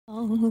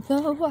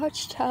The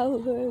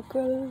watchtower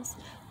grows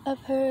of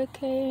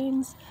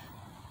hurricanes,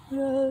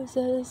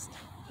 roses,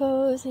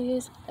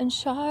 posies, and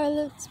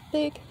Charlotte's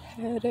big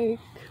headache.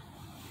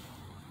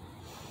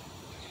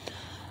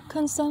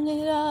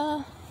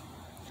 Consumida,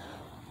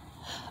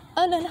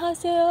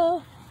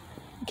 Ananhasio,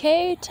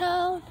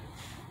 K-Town,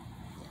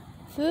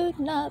 food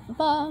not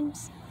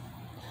bombs,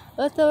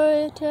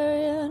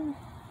 authoritarian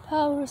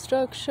power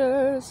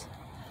structures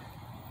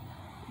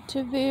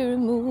to be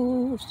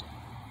removed.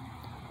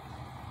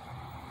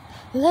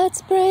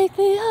 Let's break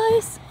the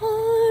ice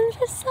on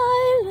the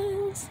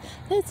silence.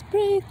 Let's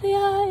break the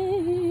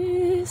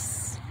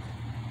ice.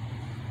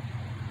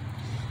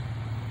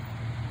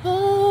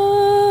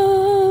 Oh,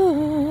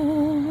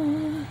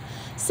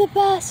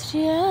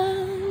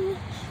 Sebastian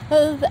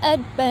of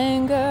Ed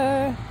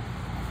Banger,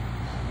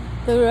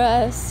 the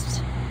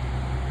rest,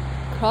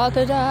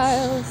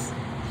 crocodiles.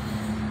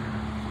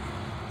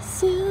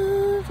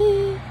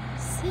 Sylvie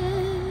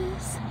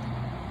says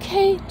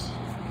Kate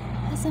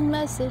has a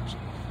message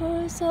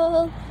for us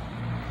all.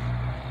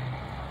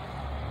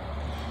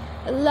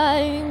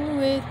 Lying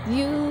with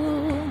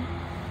you,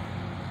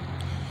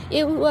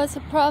 it was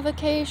a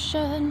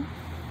provocation.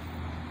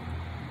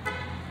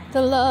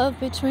 The love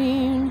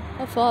between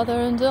a father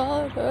and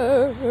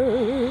daughter.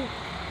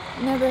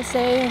 Never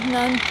say an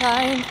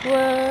unkind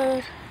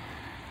word.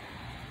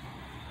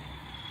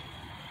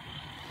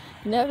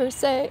 Never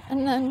say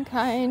an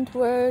unkind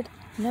word.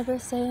 Never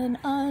say an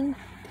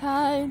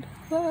unkind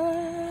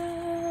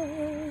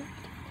word.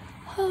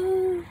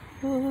 Oh,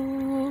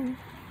 ooh,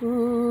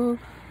 ooh,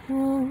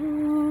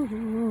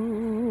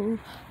 ooh,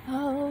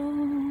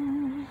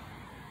 oh.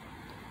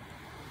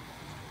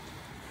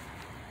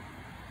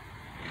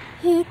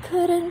 He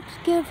couldn't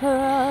give her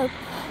up.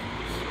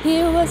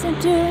 He wasn't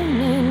doing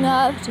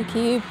enough to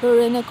keep her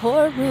in a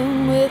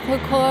courtroom with her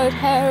court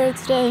hair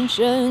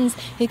extensions.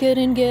 He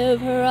couldn't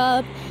give her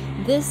up.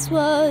 This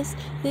was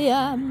the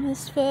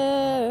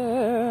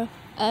atmosphere,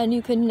 and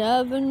you could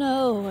never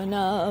know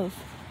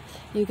enough.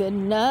 You could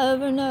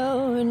never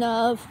know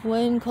enough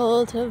when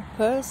cult of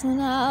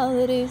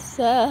personality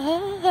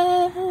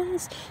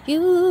says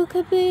you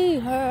could be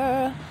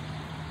her,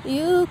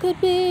 you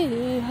could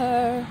be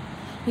her,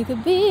 you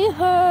could be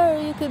her,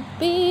 you could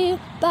be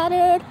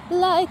battered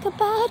like a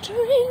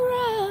battering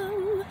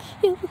ram.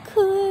 You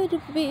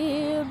could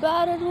be a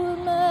battered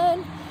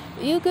woman,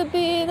 you could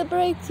be the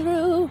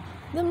breakthrough,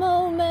 the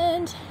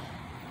moment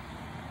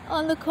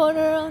on the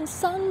corner on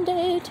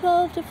Sunday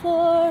 12 to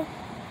 4.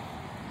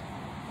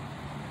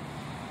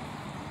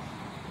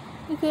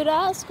 You could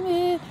ask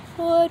me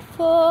what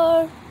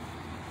for.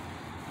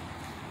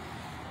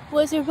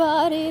 Was your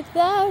body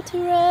there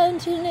to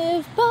rent, and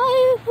if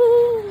by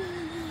whom?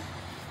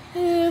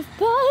 If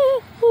by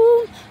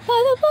whom?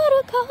 By the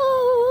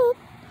buttercup,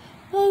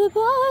 by the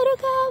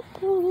buttercup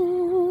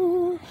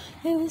pool.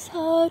 It was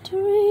hard to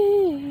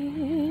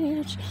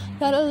reach.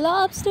 Got a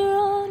lobster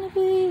on the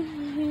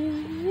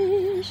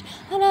beach,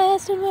 and I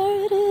asked him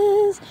where it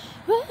is.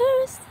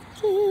 Where is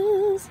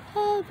this?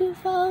 Have you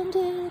found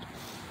it?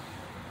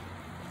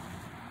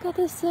 Got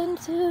the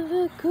scent of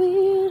a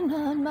queen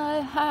on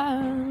my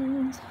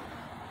hands.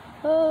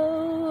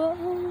 Oh,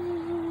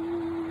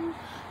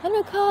 and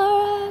a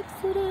car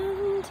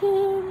accident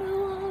in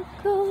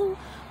Morocco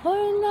or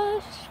in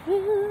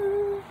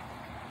Nashville.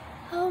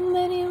 How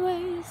many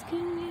ways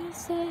can you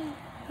say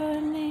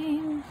her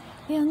name?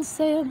 The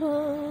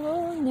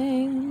unsayable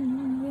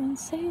name, the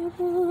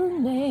unsayable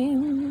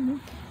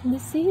name. In the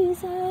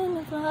season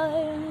of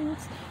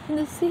lions, in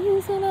the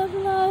season of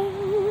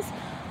lions.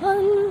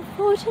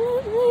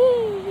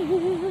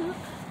 Unfortunately,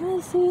 in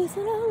the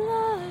season of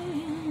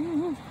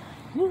lions,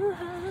 you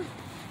have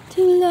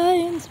two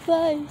lions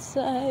by your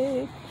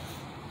side.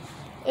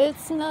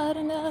 It's not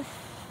enough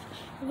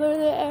for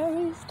the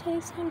Aries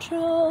takes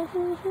control.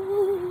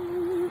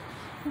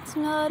 It's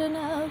not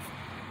enough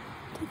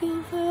to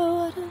give her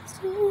what it's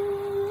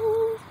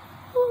told.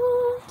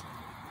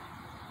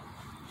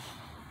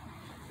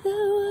 There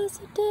was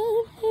a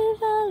deadly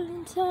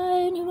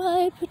Valentine. You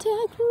might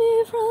protect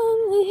me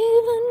from the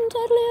even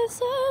deadlier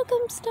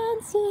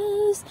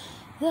circumstances.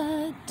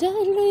 That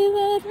deadly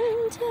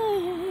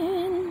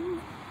Valentine.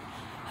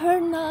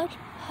 Her not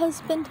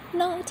husband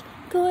not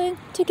going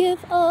to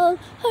give all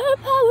her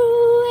power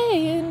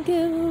away and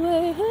give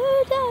away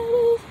her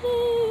daddy's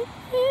name.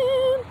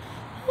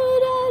 Her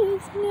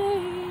daddy's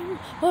name.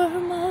 Or her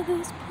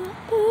mother's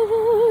proper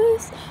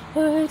voice.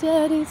 Or her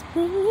daddy's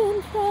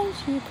brilliant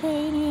French,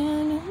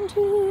 Ukrainian, and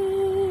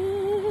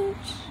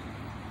Jewish.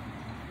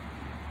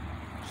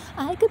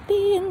 I could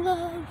be in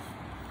love.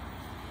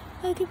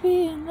 I could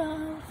be in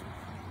love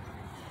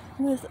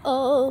with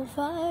all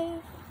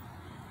 5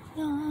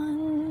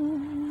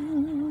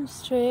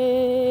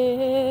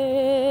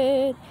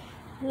 non-straight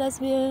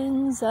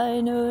lesbians I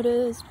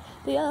noticed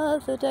the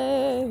other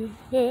day.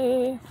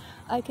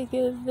 I could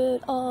give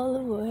it all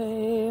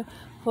away,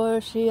 for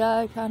she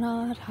I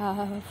cannot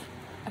have.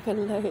 I could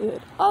lay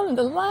it on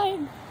the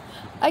line.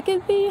 I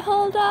could be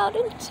hauled out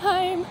in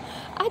time.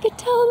 I could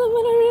tell them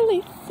what I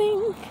really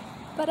think.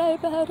 but I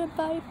better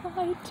bite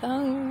my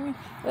tongue,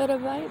 better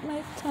bite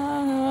my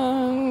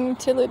tongue,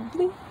 till it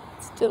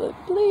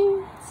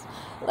bleeds,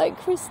 like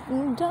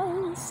Kirsten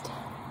Dunst.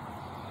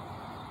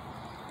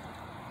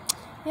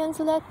 Jens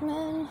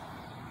Lekman.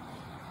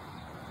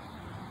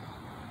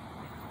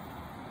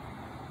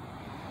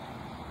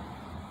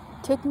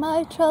 Took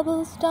my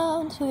troubles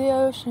down to the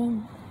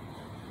ocean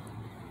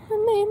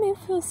and made me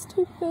feel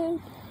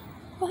stupid.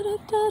 Da da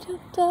da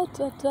da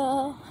da da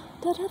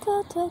da da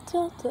da da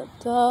da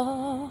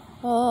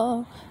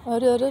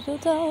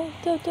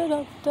da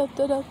da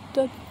da da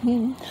da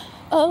da.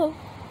 Oh,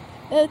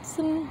 it's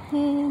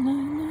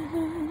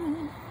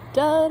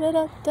da da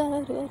da da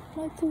da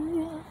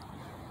hallelujah.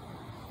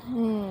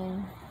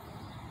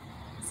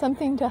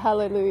 Something to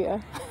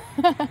hallelujah.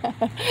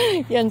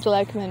 Jens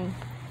Lekman.